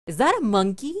Is that a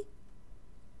monkey?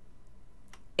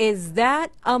 Is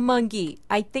that a monkey?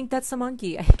 I think that's a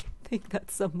monkey. I think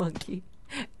that's a monkey.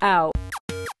 Ow.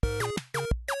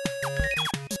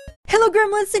 Hello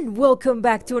Gremlins and welcome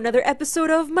back to another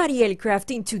episode of MarielCraft.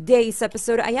 In today's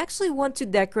episode, I actually want to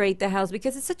decorate the house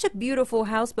because it's such a beautiful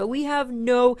house, but we have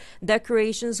no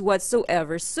decorations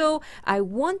whatsoever. So I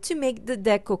want to make the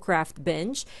DecoCraft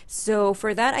bench. So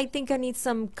for that, I think I need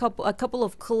a couple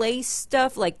of clay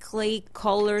stuff like clay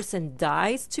colors and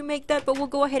dyes to make that, but we'll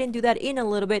go ahead and do that in a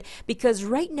little bit because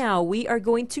right now we are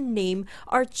going to name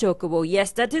our chocobo.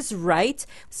 Yes, that is right.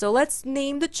 So let's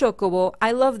name the chocobo.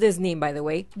 I love this name, by the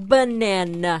way.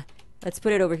 Banana. Let's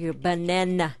put it over here.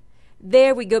 Banana.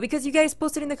 There we go, because you guys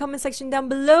posted in the comment section down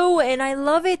below and I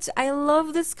love it. I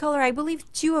love this color. I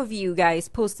believe 2 of you guys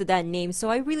posted that name, so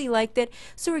I really liked it.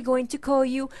 So we're going to call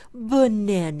you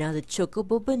Banana, the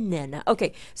Chocobo Banana.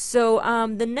 Okay, so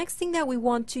the next thing that we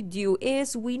want to do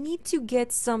is we need to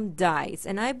get some dyes.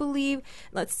 And I believe,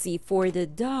 let's see, for the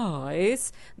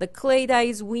dyes, the clay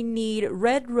dyes, we need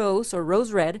red rose or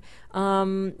rose red.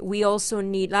 We also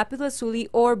need lapis lazuli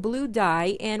or blue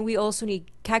dye, and we also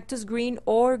need cactus green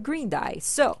or green dye.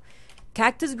 So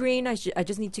cactus green, I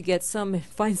just need to get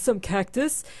find some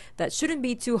cactus. That shouldn't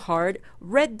be too hard.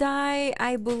 Red dye,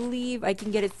 I believe I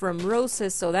can get it from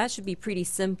roses, so that should be pretty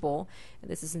simple.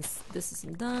 This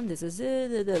isn't done. This is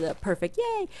it. Perfect.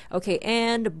 Yay. Okay,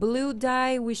 and blue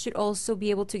dye, we should also be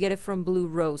able to get it from blue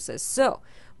roses. So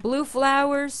blue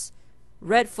flowers,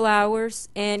 red flowers,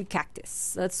 and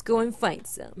cactus. Let's go and find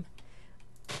some.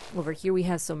 Over here we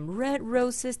have some red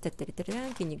roses. Can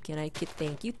I get,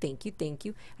 thank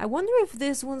you. I wonder if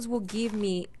these ones will give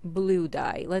me blue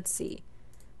dye. Let's see.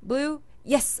 Blue?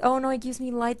 Yes. Oh no, it gives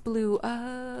me light blue.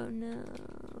 Oh no,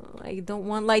 I don't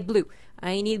want light blue.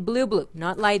 I need blue,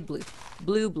 not light blue.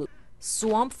 Blue.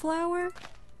 Swamp flower?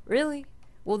 Really?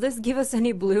 Will this give us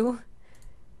any blue?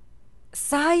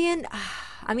 Cyan?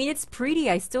 I mean, it's pretty.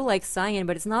 I still like cyan,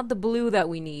 but it's not the blue that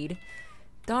we need.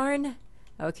 Darn.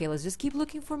 Okay, let's just keep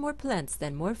looking for more plants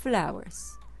then, more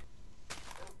flowers.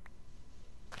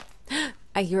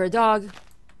 I hear a dog.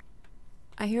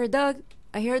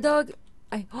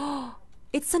 Oh,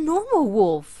 it's a normal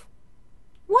wolf.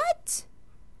 What?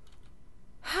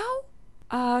 How?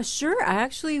 Sure, I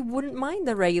actually wouldn't mind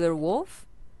the regular wolf.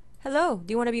 Hello,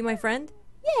 do you want to be my friend?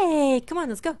 Yay, come on,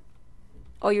 let's go.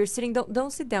 Oh, you're sitting,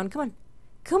 don't sit down, come on.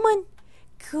 Come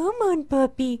on,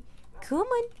 puppy. Come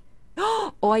on.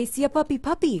 Oh, I see a puppy.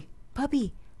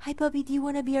 Hi, puppy. Do you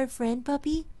want to be our friend,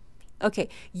 puppy? Okay,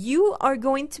 you are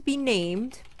going to be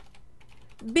named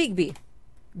Bigby.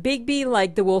 Bigby,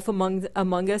 like the wolf among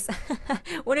us.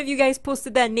 One of you guys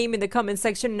posted that name in the comment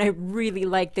section and I really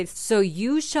liked it. So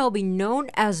you shall be known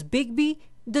as Bigby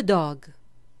the dog.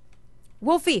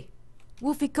 Wolfie,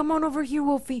 come on over here,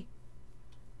 Wolfie.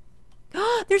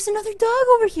 There's another dog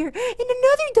over here and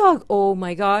another dog. Oh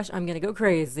my gosh, I'm gonna go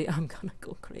crazy.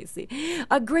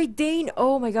 A Great Dane.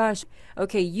 Oh my gosh.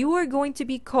 Okay, you are going to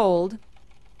be called,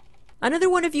 another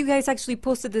one of you guys actually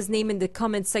posted this name in the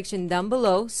comment section down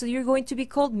below, so you're going to be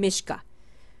called Mishka.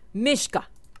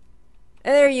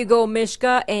 There you go,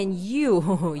 Mishka. And you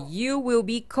will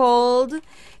be called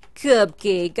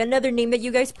Cupcake, another name that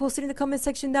you guys posted in the comment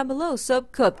section down below. So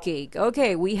Cupcake.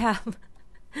 Okay, we have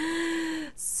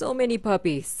so many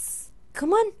puppies.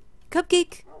 Come on,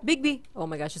 Cupcake, Bigby. Oh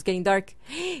my gosh, it's getting dark.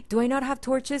 Do I not have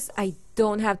torches? I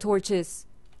don't have torches.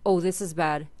 Oh, this is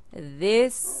bad.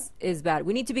 This is bad.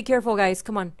 We need to be careful, guys.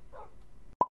 Come on.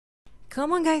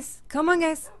 Come on, guys.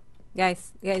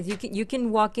 Guys, you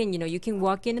can walk in, you can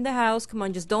walk in the house. Come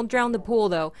on, just don't drown the pool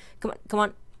though. Come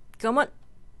on,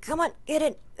 get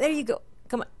in. There you go.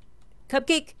 Come on.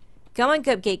 Cupcake. Come on,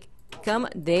 Cupcake. Come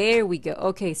on. There we go.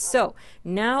 Okay, so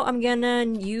now I'm gonna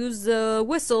use the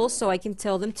whistle so I can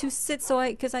tell them to sit,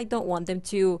 because I don't want them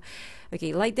to.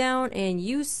 Okay, lie down, and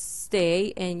you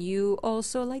stay, and you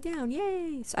also lie down.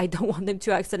 Yay! So I don't want them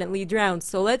to accidentally drown.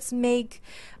 So let's make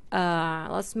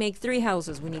 3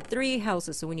 houses. We need 3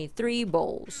 houses, so we need 3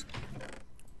 bowls.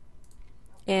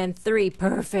 And 3,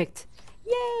 perfect.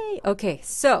 Yay! Okay,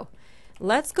 so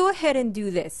let's go ahead and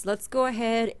do this. Let's go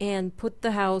ahead and put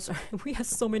the house. We have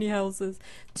so many houses.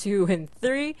 2 and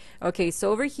 3. Okay,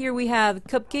 so over here we have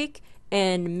Cupcake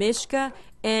and Mishka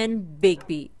and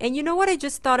Bigby. And you know what I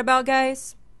just thought about,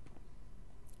 guys?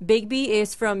 Bigby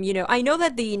is from, I know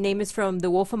that the name is from The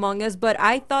Wolf Among Us, but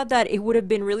I thought that it would have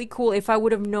been really cool if I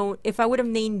would have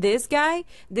named this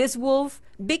wolf,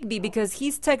 Bigby, because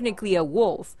he's technically a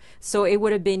wolf. So it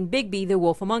would have been Bigby the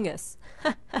Wolf Among Us.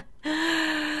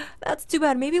 That's too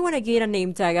bad. Maybe when I get a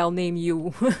name tag, I'll name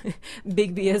you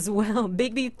Bigby as well.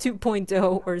 Bigby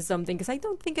 2.0 or something. Because I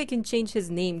don't think I can change his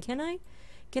name. Can I?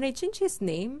 Can I change his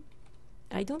name?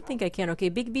 I don't think I can. Okay,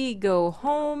 Bigby, go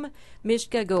home.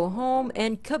 Mishka, go home.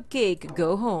 And Cupcake,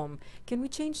 go home. Can we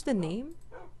change the name?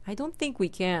 I don't think we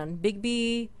can.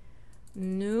 Bigby...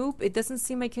 Nope, it doesn't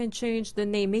seem I can change the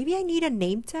name. Maybe I need a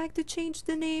name tag to change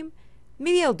the name?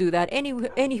 Maybe I'll do that.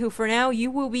 Anywho, for now,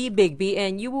 you will be Bigby,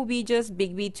 and you will be just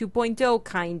Bigby 2.0,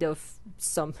 kind of.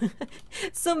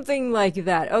 Something like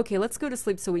that. Okay, let's go to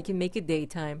sleep so we can make it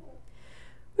daytime.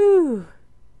 Whew.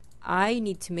 I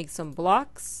need to make some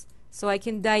blocks so I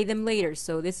can dye them later.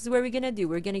 So this is what we're gonna do.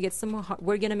 We're gonna make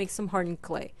some hardened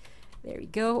clay. There we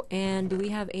go. And do we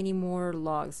have any more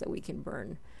logs that we can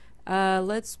burn?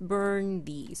 Let's burn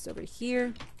these over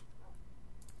here.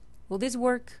 Will this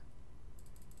work?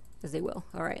 Yes, they will.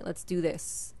 Alright, let's do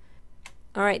this.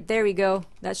 Alright, there we go.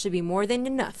 That should be more than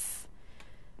enough.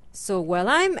 So while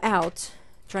I'm out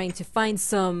trying to find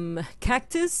some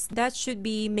cactus, that should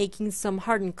be making some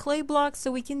hardened clay blocks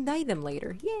so we can dye them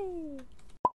later. Yay!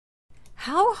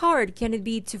 How hard can it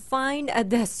be to find a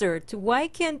desert? Why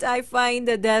can't I find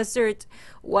a desert?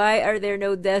 Why are there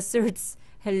no deserts?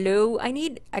 Hello? I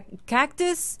need a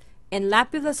cactus and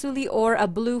lapis lazuli or a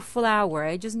blue flower.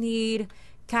 I just need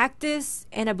cactus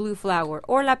and a blue flower.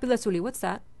 Or lapis lazuli. What's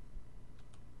that?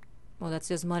 Oh, that's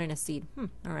just mud and a seed.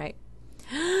 Alright.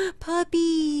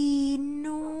 Puppy!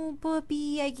 No,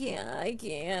 puppy. I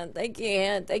can't.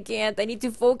 I need to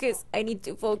focus. I need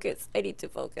to focus. I need to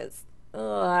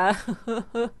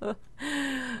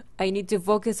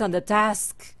focus on the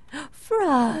task.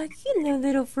 Frog! Hello,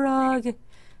 little frog.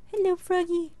 Hello,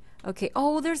 froggy. Okay.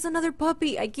 Oh, there's another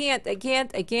puppy. I can't. I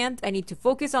need to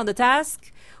focus on the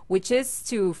task, which is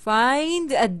to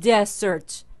find a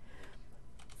desert.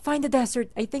 Find the desert.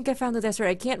 I think I found the desert.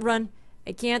 I can't run.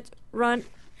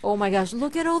 Oh my gosh,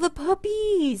 look at all the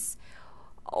puppies.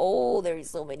 Oh, there's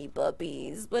so many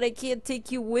puppies. But I can't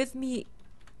take you with me.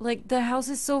 Like, the house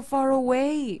is so far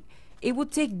away. It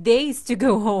would take days to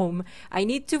go home. I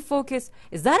need to focus.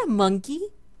 Is that a monkey?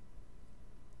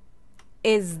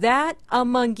 Is that a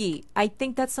monkey? I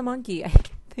think that's a monkey.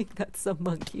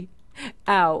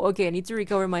 Ow. Okay, I need to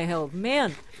recover my health.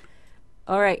 Man.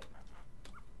 Alright.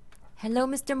 Hello,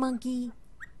 Mr. Monkey.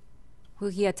 Will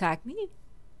he attack me?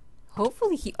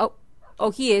 Hopefully he... Oh,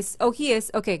 he is.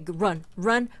 Okay, run.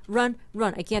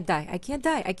 I can't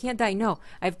die. No.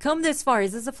 I've come this far.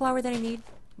 Is this a flower that I need?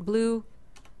 Blue.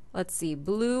 Let's see.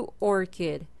 Blue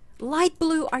orchid. Light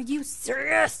blue. Are you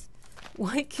serious?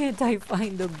 Why can't I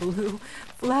find the blue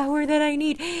flower that I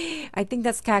need? I think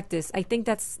that's cactus.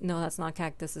 No, that's not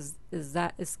cactus.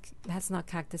 That's not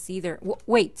cactus either.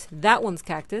 Wait, that one's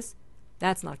cactus.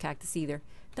 That's not cactus either.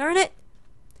 Darn it.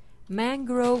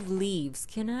 Mangrove leaves.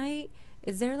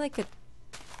 Is there like a...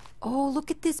 Oh, look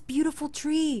at this beautiful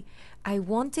tree. I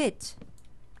want it.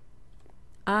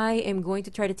 I am going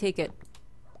to try to take it.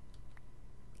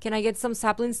 Can I get some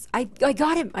saplings? I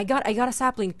got him. I got a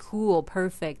sapling. Cool.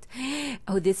 Perfect.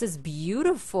 Oh, this is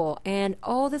beautiful. And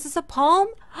oh, this is a palm.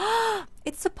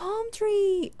 It's a palm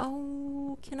tree.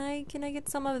 Oh, can I get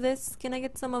some of this? Can I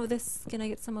get some of this,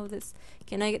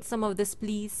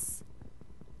 please?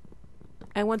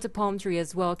 I want a palm tree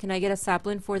as well. Can I get a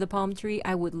sapling for the palm tree?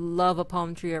 I would love a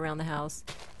palm tree around the house.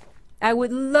 Can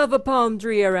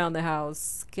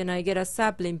I get a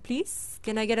sapling, please?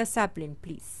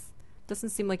 Doesn't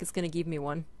seem like it's gonna give me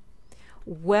one.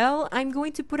 Well, I'm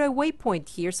going to put a waypoint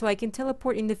here so I can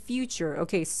teleport in the future.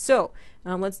 Okay, so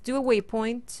let's do a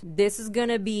waypoint. This is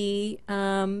gonna be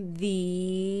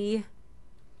the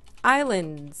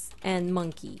islands and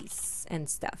monkeys and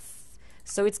stuff.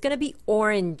 So it's gonna be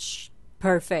orange.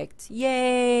 Perfect.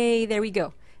 Yay! There we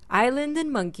go. Island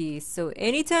and monkeys. So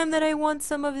anytime that I want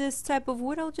some of this type of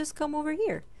wood, I'll just come over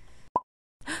here.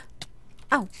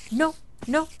 Ow! No!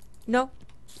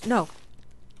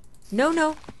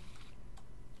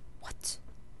 What?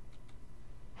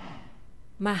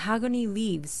 Mahogany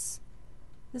leaves.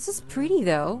 This is pretty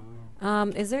though.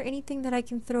 Is there anything that I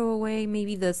can throw away?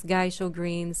 Maybe this geisha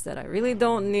greens that I really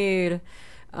don't need.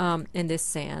 And this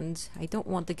sand. I don't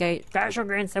want the geisha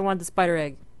greens. I want the spider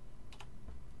egg.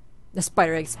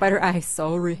 Spider eye,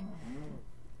 sorry.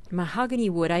 Mahogany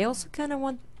wood. I also kind of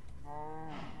want...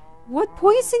 What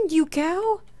poisoned you,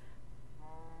 cow?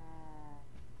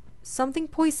 Something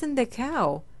poisoned the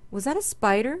cow. Was that a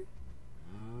spider?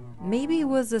 Maybe it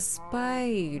was a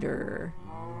spider.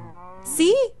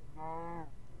 See?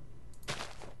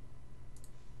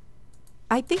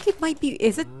 I think it might be...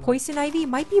 Is it poison ivy? It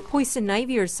might be a poison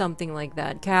ivy or something like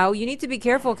that. Cow, you need to be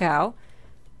careful, cow.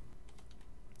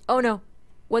 Oh no.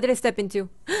 What did I step into?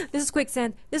 This is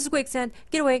quicksand. This is quicksand.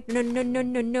 Get away. No, no, no,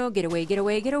 no, no. Get away, get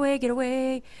away, get away, get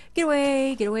away. Get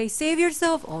away, get away. Save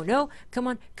yourself. Oh no. Come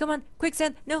on, come on.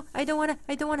 Quicksand. No, I don't wanna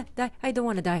die. I don't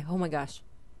wanna die. Oh my gosh.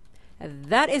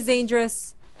 That is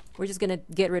dangerous. We're just gonna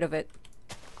get rid of it.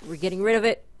 We're getting rid of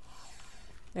it.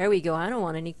 There we go. I don't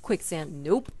want any quicksand.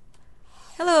 Nope.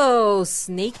 Hello,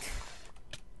 snake.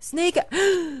 Snake.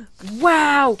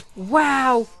 Wow.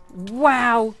 Wow.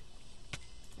 Wow.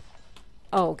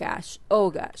 Oh gosh. Oh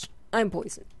gosh. I'm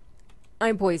poisoned.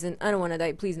 I'm poisoned. I don't want to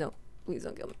die. Please no. Please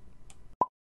don't kill me.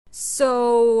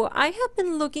 So I have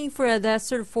been looking for a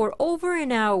desert for over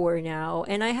an hour now,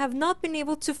 and I have not been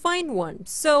able to find one.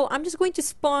 So I'm just going to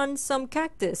spawn some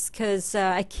cactus because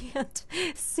I can't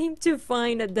seem to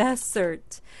find a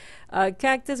desert.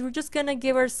 Cactus, we're just gonna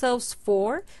give ourselves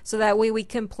 4 so that way we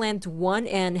can plant 1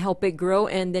 and help it grow,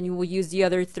 and then we'll use the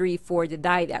other 3 for the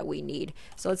dye that we need.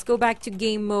 So let's go back to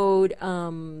game mode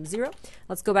 0.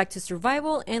 Let's go back to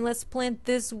survival, and let's plant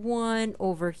this one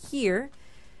over here.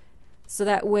 So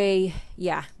that way,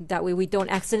 yeah, that way we don't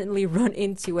accidentally run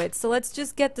into it. So let's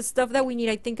just get the stuff that we need.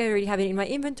 I think I already have it in my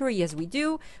inventory. Yes, we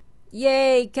do.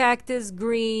 Yay, cactus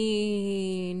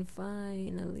green.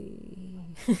 Finally.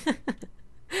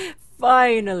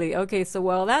 Finally. Okay, so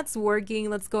while that's working,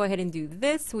 let's go ahead and do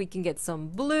this. We can get some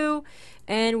blue,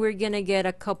 and we're gonna get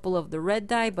a couple of the red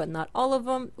dye, but not all of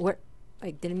them.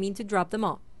 I didn't mean to drop them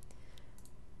all.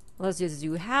 Let's just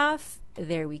do half.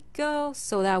 There we go.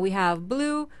 So that we have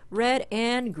blue, red,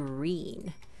 and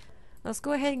green. Let's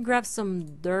go ahead and grab some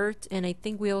dirt, and I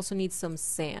think we also need some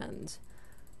sand.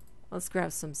 Let's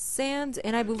grab some sand,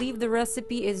 and I believe the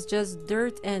recipe is just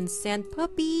dirt and sand.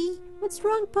 Puppy! What's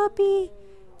wrong, puppy?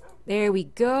 There we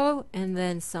go. And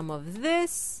then some of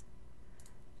this.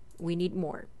 We need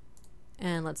more.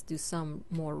 And let's do some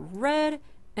more red.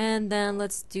 And then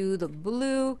let's do the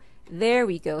blue. There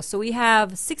we go. So we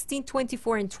have 16,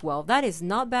 24, and 12. That is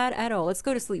not bad at all. Let's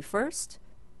go to sleep first.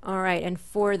 Alright, and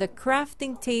for the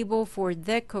crafting table for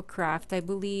DecoCraft, I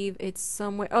believe it's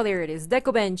somewhere. Oh, there it is.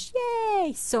 Deco bench.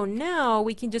 Yay! So now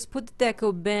we can just put the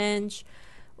deco bench.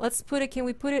 Let's put it. Can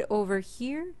we put it over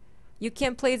here? You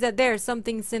can't place that there.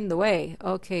 Something's in the way.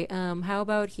 Okay, how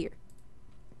about here?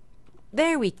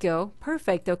 There we go.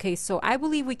 Perfect. Okay, so I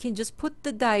believe we can just put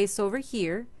the dice over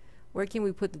here. Where can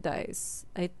we put the dice?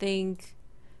 I think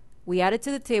we add it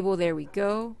to the table. There we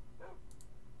go.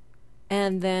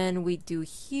 And then we do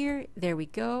here. There we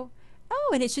go.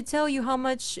 Oh, and it should tell you how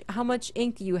much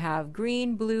ink you have.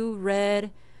 Green, blue, red.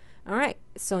 Alright,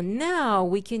 so now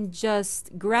we can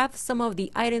just grab some of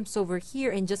the items over here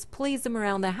and just place them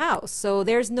around the house. So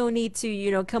there's no need to,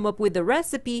 you know, come up with the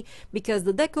recipe because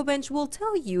the deco bench will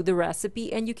tell you the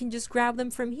recipe and you can just grab them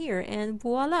from here and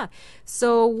voila.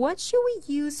 So what should we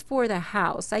use for the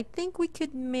house? I think we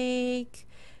could make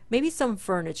maybe some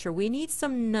furniture. We need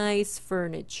some nice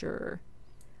furniture.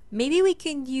 Maybe we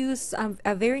can use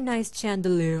a very nice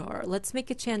chandelier. Let's make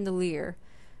a chandelier.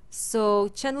 So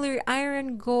chandelier,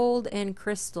 iron, gold, and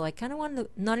crystal. I kind of want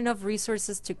not enough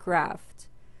resources to craft.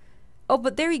 Oh,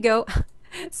 but there we go.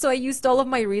 So I used all of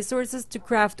my resources to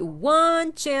craft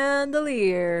one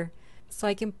chandelier. So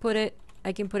I can put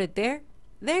it there.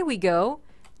 There we go.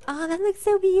 Oh, that looks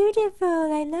so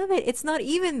beautiful. I love it. It's not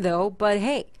even though, but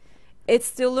hey, it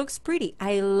still looks pretty.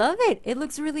 I love it. It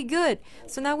looks really good.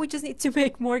 So now we just need to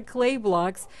make more clay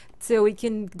blocks so we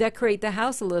can decorate the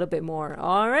house a little bit more.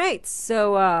 All right.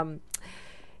 So,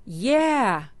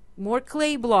 yeah, more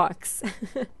clay blocks.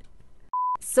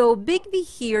 So Bigby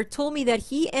here told me that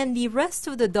he and the rest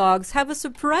of the dogs have a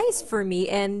surprise for me,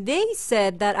 and they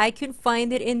said that I can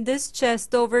find it in this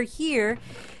chest over here.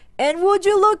 And would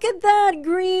you look at that,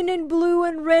 green and blue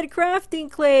and red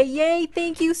crafting clay. Yay,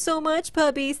 thank you so much,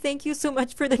 puppies. Thank you so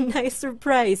much for the nice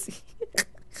surprise.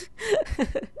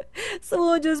 So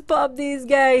we'll just pop these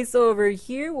guys over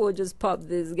here. We'll just pop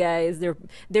these guys.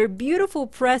 They're beautiful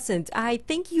present. I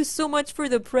thank you so much for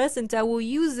the present. I will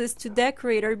use this to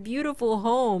decorate our beautiful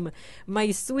home.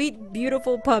 My sweet,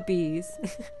 beautiful puppies.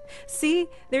 See,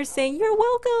 they're saying you're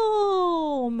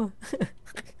welcome.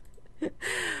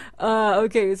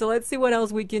 Okay, so let's see what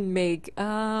else we can make.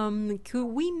 Could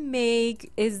we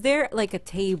make, is there like a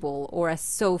table or a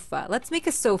sofa? Let's make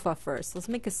a sofa first. Let's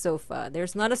make a sofa.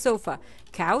 There's not a sofa.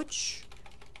 Couch?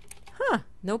 Huh,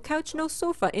 no couch, no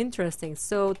sofa. Interesting.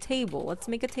 So table, let's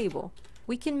make a table.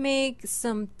 We can make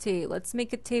some let's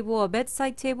make a table, a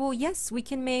bedside table. Yes, we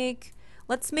can make,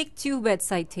 let's make 2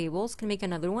 bedside tables. Can make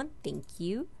another one. Thank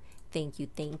you. Thank you,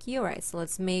 thank you. All right, so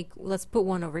let's put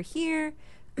one over here.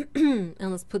 And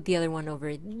let's put the other one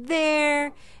over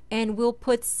there, and we'll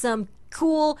put some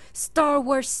cool Star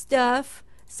Wars stuff,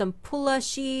 some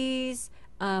plushies,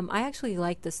 I actually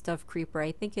like the stuffed creeper.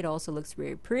 I think it also looks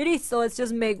very pretty. So let's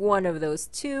just make one of those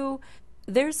two.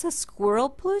 There's a squirrel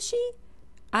plushie.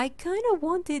 I kind of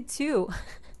want it too.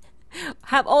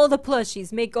 Have all the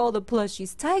plushies. Make all the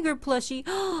plushies. Tiger plushie.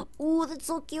 Oh, that's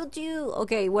so cute too.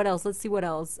 Okay, what else? Let's see what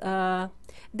else.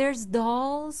 There's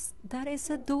dolls. That is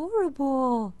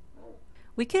adorable.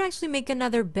 We could actually make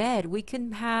another bed. We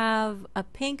can have a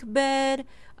pink bed,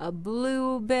 a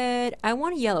blue bed. I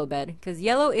want a yellow bed because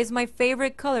yellow is my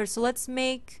favorite color. So let's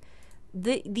make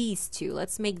these two.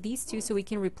 Let's make these two so we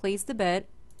can replace the bed.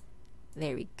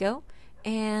 There we go.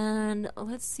 And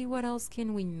let's see what else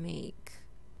can we make.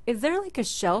 Is there like a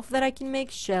shelf that I can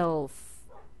make? Shelf.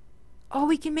 Oh,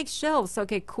 we can make shelves.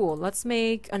 Okay, cool. Let's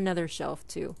make another shelf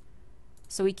too.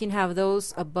 So we can have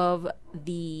those above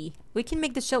the... We can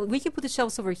make the shelf... We can put the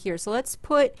shelves over here. So let's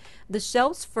put the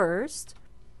shelves first.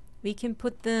 We can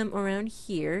put them around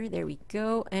here. There we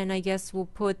go. And I guess we'll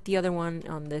put the other one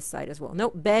on this side as well.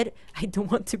 Nope, bed. I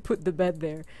don't want to put the bed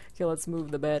there. Okay, let's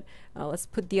move the bed. Let's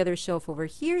put the other shelf over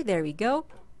here. There we go.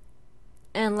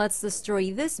 And let's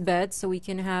destroy this bed so we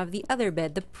can have the other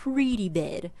bed, the pretty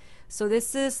bed. So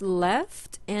this is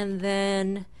left, and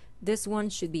then this one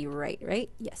should be right?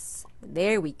 Yes.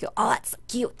 There we go. Oh, that's so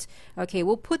cute. Okay,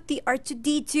 we'll put the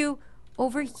R2D2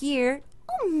 over here.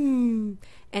 And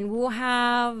we'll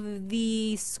have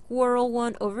the squirrel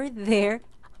one over there.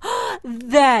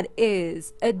 That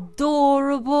is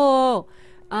adorable.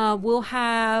 We'll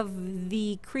have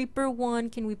the creeper one.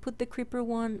 Can we put the creeper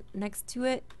one next to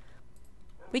it?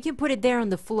 We can put it there on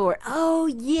the floor. Oh,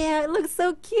 yeah, it looks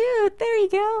so cute. There you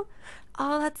go.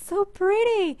 Oh, that's so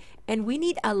pretty. And we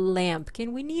need a lamp.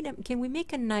 Can we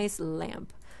make a nice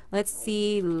lamp? Let's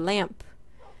see, lamp.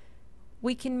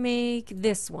 We can make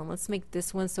this one. Let's make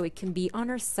this one so it can be on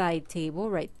our side table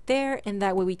right there. And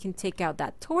that way we can take out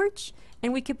that torch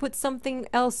and we can put something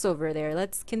else over there.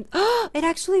 It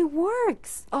actually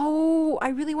works. Oh, I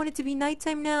really want it to be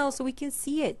nighttime now so we can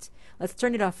see it. Let's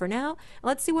turn it off for now.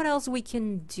 Let's see what else we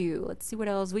can do. Let's see what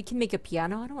else. We can make a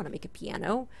piano. I don't want to make a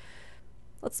piano.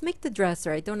 Let's make the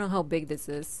dresser. I don't know how big this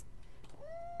is.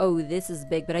 Oh, this is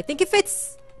big, but I think it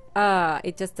fits.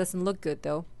 It just doesn't look good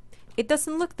though. It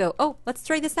doesn't look though. Oh, let's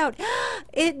try this out.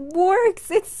 It works.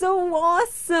 It's so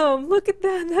awesome. Look at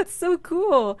that. That's so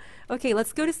cool. Okay,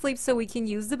 let's go to sleep so we can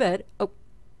use the bed. Oh,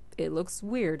 it looks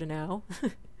weird now.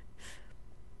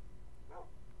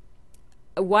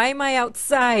 Why am I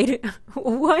outside?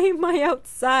 Why am I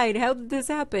outside? How did this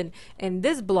happen? And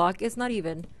this block is not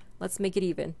even. Let's make it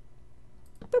even.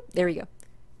 Boop, there we go.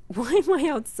 Why am I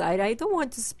outside? I don't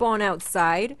want to spawn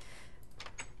outside.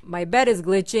 My bed is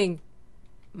glitching.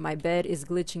 My bed is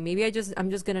glitching. Maybe I'm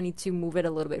just gonna need to move it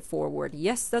a little bit forward.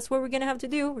 Yes, that's what we're gonna have to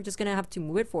do. We're just gonna have to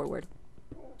move it forward.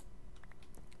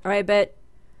 Alright, bed.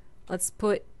 Let's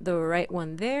put the right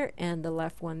one there and the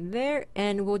left one there,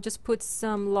 and we'll just put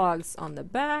some logs on the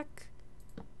back.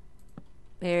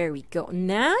 There we go.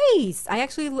 Nice! I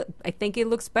think it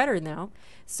looks better now.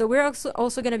 So we're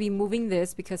also going to be moving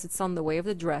this because it's on the way of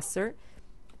the dresser.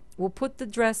 We'll put the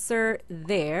dresser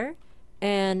there,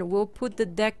 and we'll put the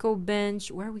deco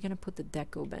bench. Where are we going to put the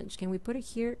deco bench? Can we put it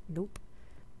here? Nope.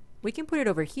 We can put it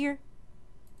over here.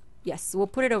 Yes, we'll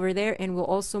put it over there, and we'll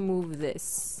also move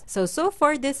this. So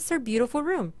far, this is our beautiful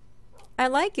room. I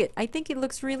like it. I think it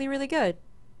looks really, really good.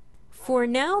 For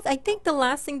now, I think the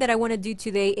last thing that I want to do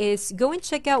today is go and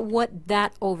check out what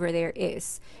that over there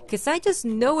is. Because I just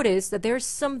noticed that there's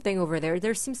something over there.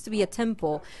 There seems to be a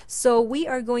temple. So we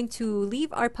are going to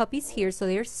leave our puppies here so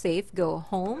they're safe. Go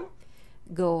home.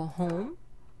 Go home.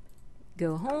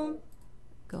 Go home.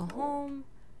 Go home.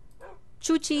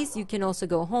 Choochies, you can also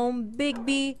go home.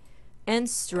 Bigby and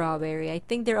Strawberry. I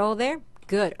think they're all there.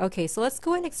 Good. Okay, so let's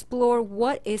go and explore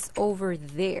what is over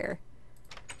there.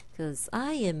 Because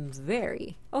I am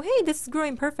very... Oh, hey, this is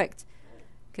growing perfect.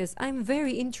 Because I'm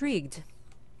very intrigued.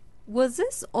 Was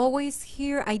this always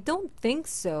here? I don't think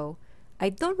so. I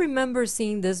don't remember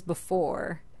seeing this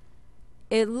before.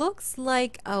 It looks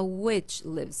like a witch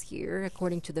lives here,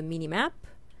 according to the mini-map.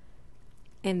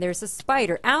 And there's a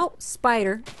spider. Ow!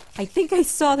 Spider. I think I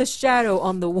saw the shadow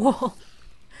on the wall.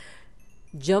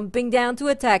 Jumping down to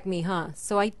attack me, huh?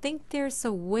 So I think there's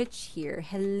a witch here.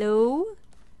 Hello?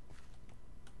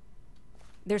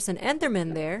 There's an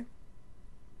Enderman there.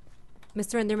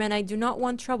 Mr. Enderman, I do not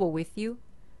want trouble with you.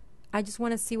 I just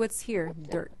want to see what's here.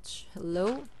 Dirt.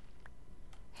 Hello?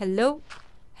 Hello?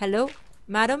 Hello?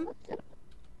 Madam?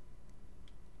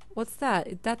 What's that?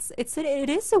 It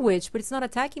is a witch, but it's not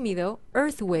attacking me though.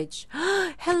 Earth witch.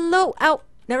 Hello! Ow!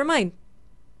 Never mind.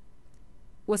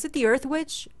 Was it the Earth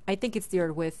witch? I think it's the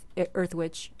Earth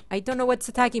witch. I don't know what's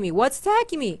attacking me. What's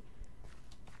attacking me?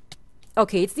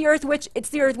 Okay, it's the Earth Witch. It's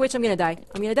the Earth Witch. I'm gonna die.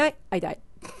 I'm gonna die. I died.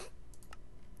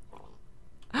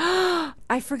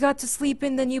 I forgot to sleep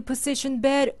in the new position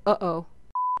bed. Uh-oh.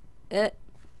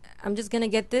 I'm just gonna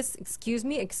get this. Excuse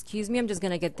me. Excuse me. I'm just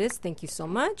gonna get this. Thank you so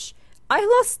much. I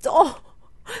lost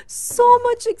so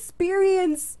much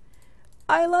experience.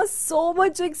 I lost so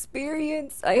much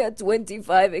experience. I had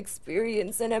 25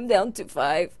 experience and I'm down to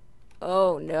 5.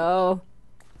 Oh no.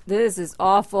 This is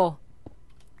awful.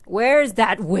 Where's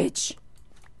that witch?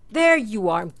 There you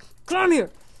are. Come here.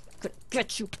 Gonna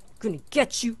get you. Gonna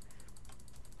get you.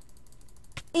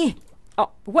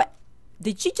 Oh, what?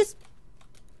 Did she just...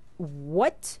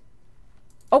 What?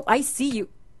 Oh, I see you.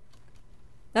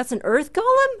 That's an earth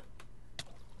golem?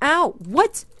 Ow,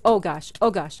 what? Oh gosh, oh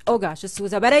gosh, oh gosh. This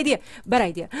was a bad idea. Bad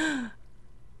idea.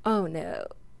 Oh no.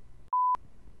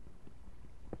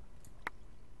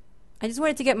 I just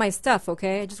wanted to get my stuff,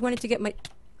 okay? I just wanted to get my...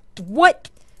 What?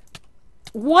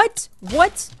 What?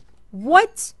 What?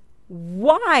 What?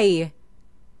 Why?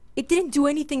 It didn't do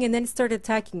anything and then it started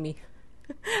attacking me.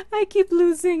 I keep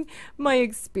losing my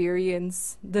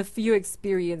experience. The few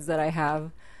experience that I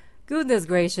have. Goodness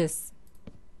gracious.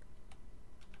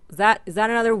 Is that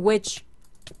another witch?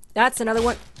 That's another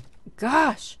one.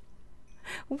 Gosh.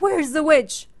 Where's the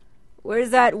witch?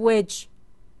 Where's that witch?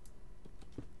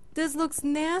 This looks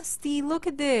nasty. Look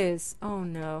at this. Oh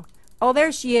no. Oh,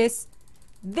 there she is.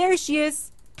 There she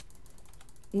is.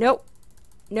 Nope.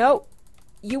 Nope.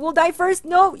 You will die first.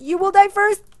 No, you will die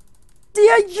first.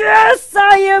 Yes,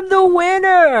 I am the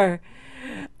winner.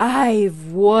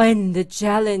 I've won the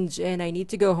challenge and I need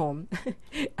to go home.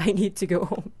 I need to go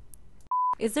home.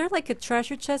 Is there like a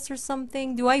treasure chest or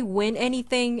something? Do I win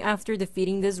anything after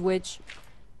defeating this witch?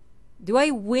 Do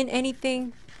I win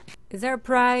anything? Is there a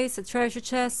prize, a treasure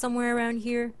chest somewhere around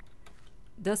here?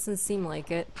 Doesn't seem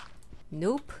like it.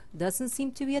 Nope, doesn't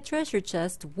seem to be a treasure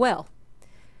chest. Well,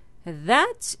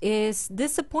 that is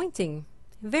disappointing.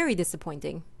 Very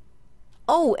disappointing.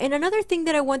 Oh, and another thing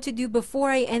that I want to do before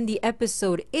I end the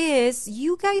episode is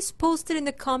you guys posted in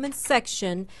the comments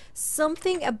section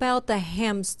something about the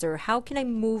hamster. How can I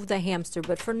move the hamster?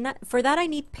 But for that I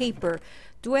need paper.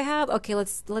 Do I have... Okay,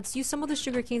 let's use some of the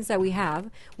sugar canes that we have.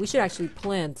 We should actually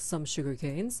plant some sugar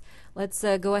canes. Let's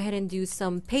go ahead and do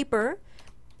some paper.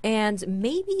 And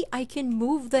maybe I can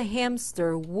move the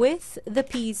hamster with the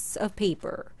piece of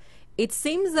paper. It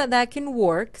seems that that can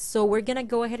work, so we're gonna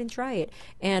go ahead and try it.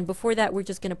 And before that, we're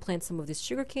just gonna plant some of these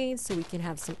sugar canes so we can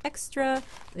have some extra.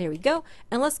 There we go.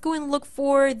 And let's go and look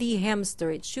for the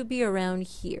hamster. It should be around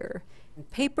here.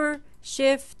 Paper,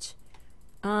 shift.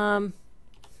 Can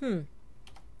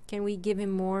we give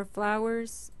him more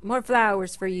flowers? More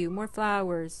flowers for you. More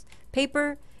flowers.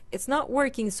 Paper. It's not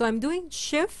working, so I'm doing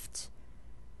shift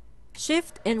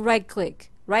and right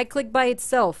click. Right click by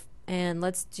itself. And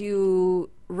let's do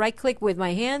right click with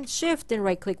my hand, shift and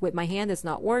right click with my hand. It's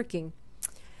not working.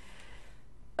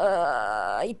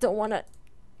 I don't want to...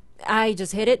 I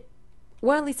just hit it.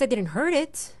 Well, at least I didn't hurt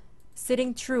it.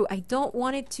 Sitting true. I don't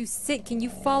want it to sit. Can you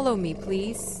follow me,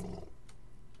 please?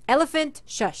 Elephant,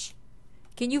 shush.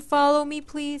 Can you follow me,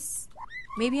 please?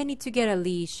 Maybe I need to get a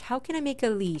leash. How can I make a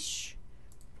leash?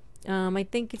 I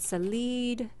think it's a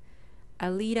lead.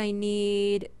 A lead I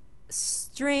need...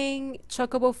 string,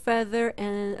 chocobo feather,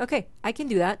 and okay, I can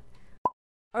do that.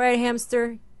 Alright,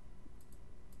 hamster.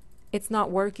 It's not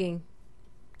working.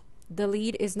 The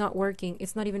lead is not working.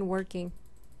 It's not even working.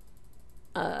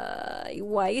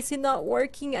 Why is it not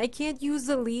working? I can't use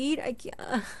the lead. I can't.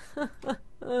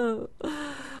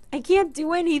 I can't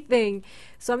do anything.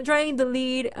 So I'm trying the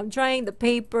lead. I'm trying the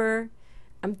paper.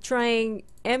 I'm trying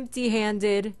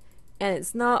empty-handed, and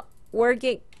it's not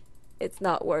working. It's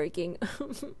not working.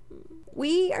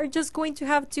 We are just going to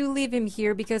have to leave him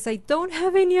here because I don't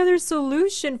have any other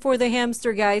solution for the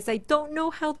hamster, guys. I don't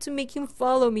know how to make him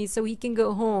follow me so he can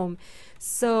go home.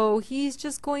 So he's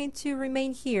just going to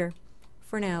remain here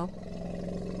for now.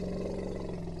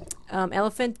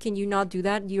 Elephant, can you not do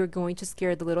that? You're going to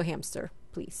scare the little hamster.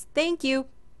 Please. Thank you.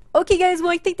 Okay guys,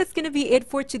 well I think that's gonna be it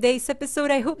for today's episode.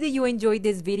 I hope that you enjoyed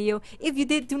this video. If you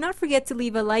did, do not forget to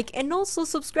leave a like and also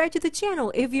subscribe to the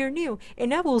channel if you're new.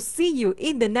 And I will see you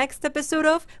in the next episode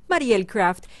of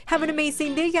MarielCraft. Have an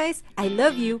amazing day guys. I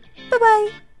love you. Bye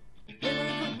bye. Where are you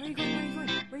going? Where are you going? Where are you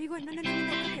going? Where are you going? No, no, no, no,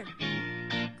 no, come here.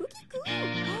 Cookie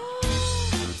coo.